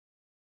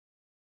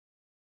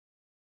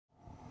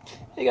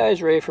Hey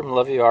guys, Ray from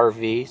Love You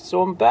RV.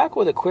 So I'm back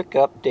with a quick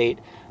update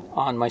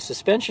on my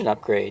suspension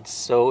upgrades.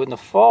 So in the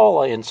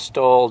fall I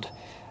installed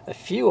a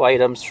few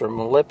items from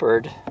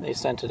Lippert. They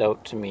sent it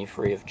out to me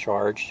free of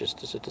charge,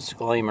 just as a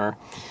disclaimer.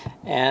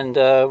 And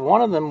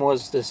one of them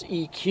was this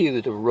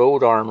EQ, the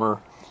Road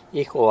Armor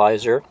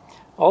Equalizer.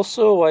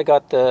 Also I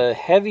got the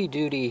heavy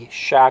duty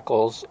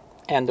shackles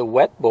and the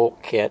wet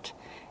bolt kit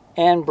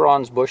and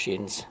bronze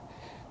bushings.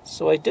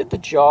 So I did the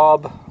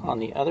job on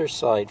the other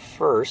side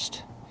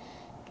first.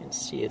 You can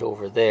see it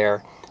over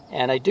there,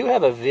 and I do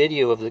have a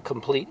video of the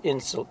complete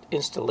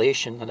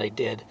installation that I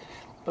did,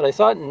 but I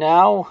thought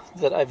now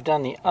that I've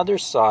done the other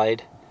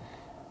side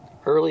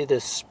early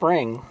this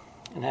spring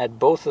and had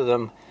both of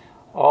them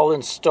all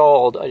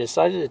installed, I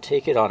decided to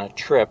take it on a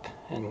trip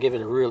and give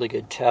it a really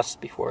good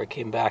test before I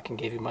came back and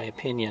gave you my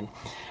opinion.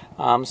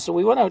 So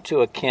we went out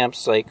to a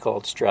campsite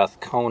called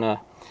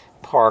Strathcona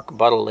Park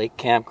Buttle Lake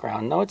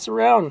Campground. Now it's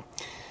around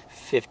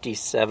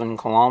 57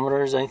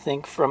 kilometers, I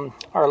think, from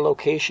our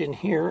location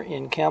here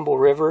in Campbell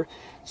River,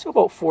 so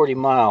about 40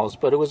 miles.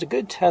 But it was a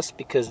good test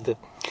because the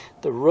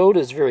road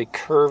is very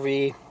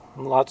curvy,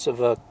 lots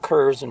of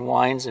curves and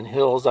winds and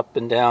hills up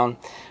and down,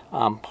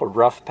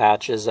 rough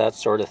patches, that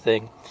sort of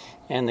thing.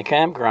 And the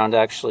campground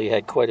actually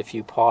had quite a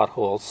few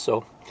potholes.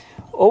 So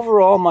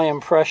overall, my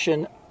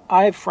impression,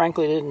 I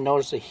frankly didn't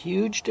notice a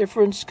huge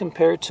difference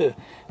compared to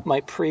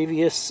my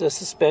previous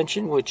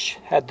suspension, which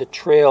had the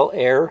Trail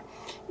Air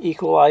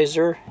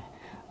Equalizer.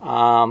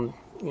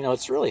 You know,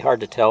 it's really hard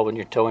to tell when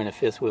you're towing a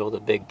fifth wheel with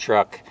a big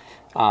truck.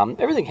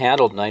 Everything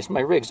handled nice. My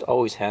rig's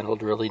always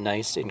handled really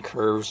nice in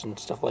curves and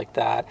stuff like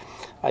that.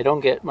 I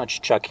don't get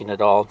much chucking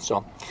at all,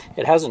 so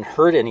it hasn't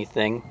hurt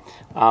anything.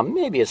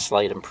 Maybe a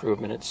slight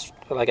improvement. It's,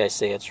 like I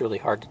say, it's really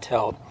hard to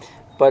tell.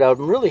 But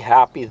I'm really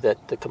happy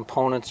that the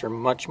components are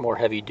much more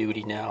heavy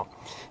duty now.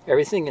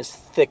 Everything is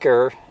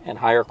thicker and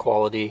higher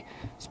quality,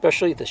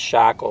 especially the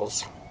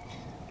shackles.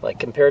 Like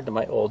compared to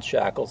my old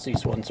shackles,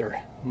 these ones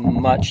are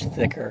much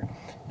thicker.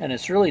 And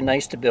it's really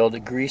nice to be able to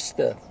grease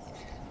the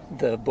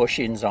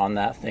bushings on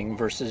that thing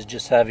versus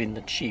just having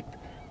the cheap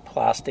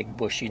plastic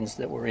bushings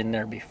that were in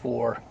there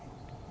before.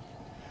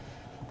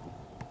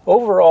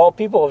 Overall,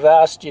 people have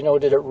asked, you know,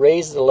 did it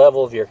raise the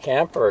level of your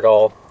camper at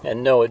all?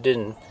 And no, it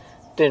didn't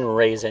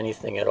raise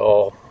anything at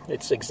all.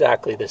 It's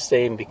exactly the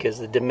same because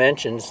the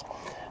dimensions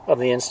of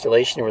the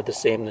installation were the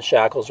same. The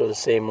shackles were the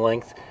same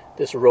length.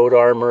 This Road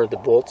Armor, the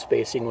bolt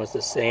spacing was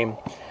the same.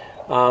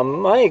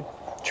 My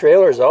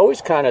trailers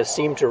always kind of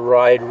seem to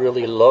ride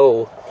really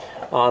low,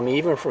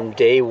 even from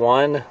day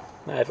one.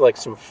 I have like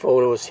some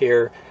photos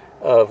here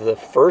of the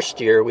first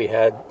year we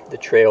had the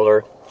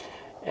trailer,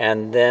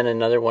 and then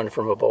another one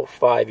from about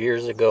 5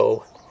 years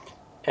ago,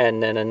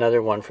 and then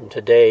another one from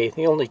today.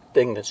 The only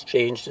thing that's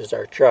changed is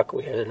our truck.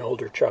 We had an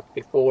older truck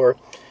before.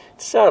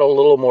 It sat a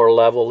little more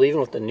level.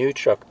 Even with the new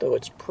truck, though,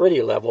 it's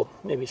pretty level,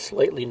 maybe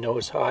slightly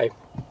nose high.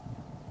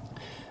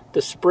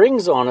 The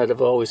springs on it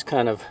have always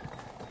kind of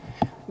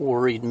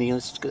worried me.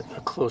 Let's get a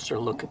closer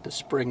look at the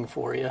spring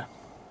for you.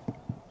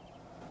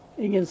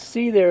 You can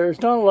see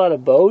there's not a lot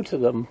of bow to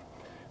them.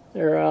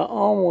 They're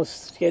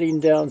almost getting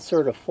down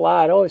sort of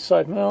flat. I always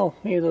thought, well,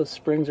 maybe those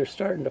springs are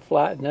starting to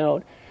flatten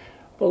out.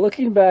 But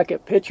looking back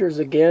at pictures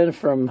again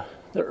from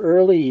the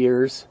early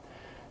years,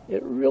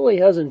 it really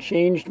hasn't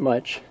changed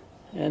much.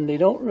 And they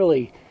don't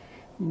really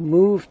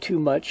move too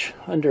much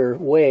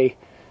underway.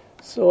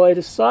 So I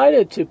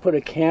decided to put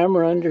a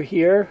camera under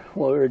here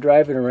while we were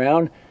driving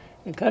around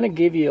and kind of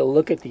give you a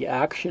look at the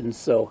action.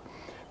 So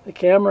the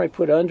camera I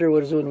put under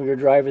was when we were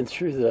driving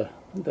through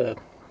the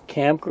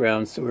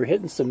campground, so we're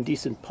hitting some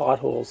decent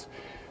potholes.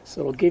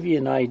 So it'll give you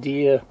an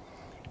idea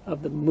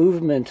of the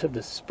movement of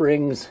the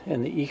springs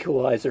and the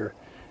equalizer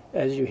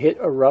as you hit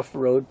a rough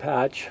road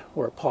patch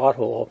or a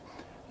pothole.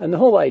 And the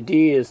whole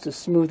idea is to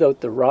smooth out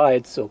the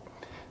ride so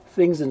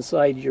things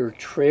inside your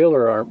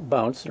trailer aren't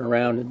bouncing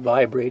around and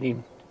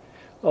vibrating.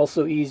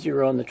 Also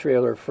easier on the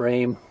trailer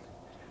frame.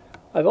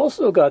 I've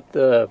also got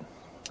the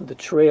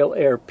Trail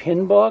Air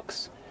pin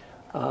box.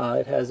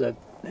 It has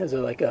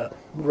like a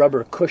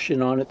rubber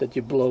cushion on it that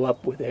you blow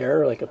up with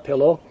air, like a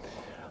pillow,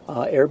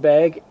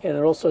 airbag, and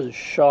it also has a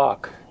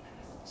shock.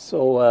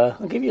 So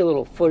I'll give you a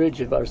little footage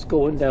of us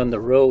going down the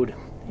road,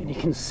 and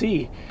you can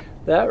see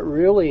that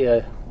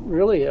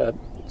really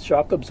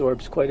shock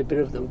absorbs quite a bit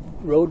of the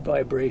road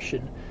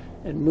vibration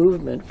and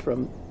movement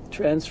from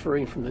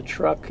transferring from the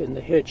truck and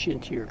the hitch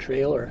into your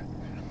trailer.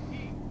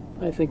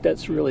 I think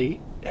that's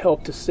really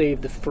helped to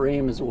save the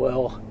frame as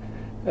well.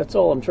 That's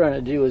all I'm trying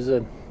to do is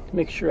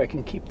make sure I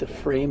can keep the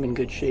frame in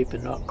good shape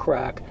and not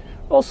crack.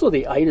 Also,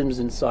 the items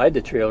inside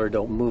the trailer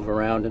don't move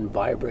around and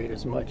vibrate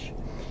as much.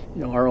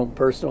 You know, our own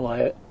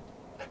personal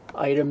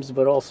items,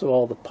 but also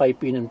all the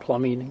piping and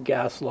plumbing and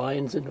gas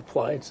lines and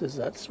appliances,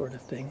 that sort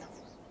of thing.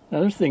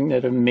 Another thing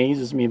that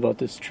amazes me about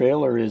this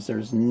trailer is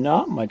there's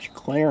not much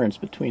clearance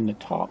between the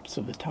tops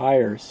of the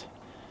tires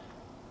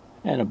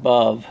and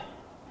above,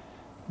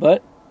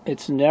 but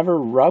it's never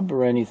rub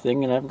or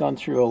anything, and I've gone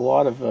through a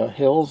lot of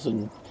hills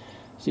and it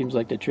seems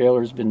like the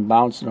trailer's been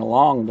bouncing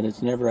along, but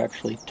it's never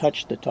actually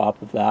touched the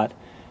top of that.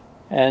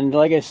 And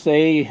like I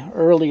say,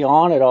 early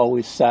on it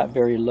always sat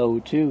very low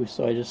too,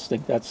 so I just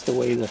think that's the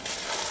way the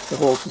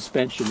whole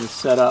suspension is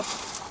set up.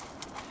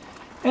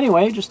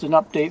 Anyway, just an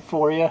update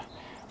for you.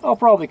 I'll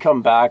probably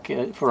come back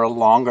for a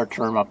longer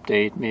term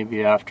update,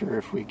 maybe after,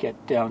 if we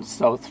get down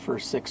south for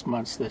 6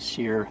 months this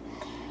year.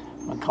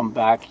 I'll come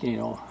back, you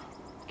know,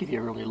 give you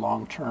a really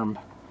long term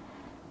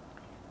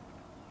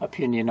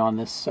opinion on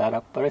this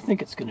setup, but I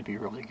think it's going to be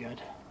really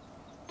good.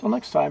 Till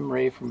next time,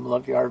 Ray from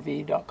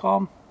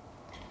loveyouRV.com.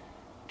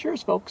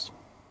 Cheers, folks.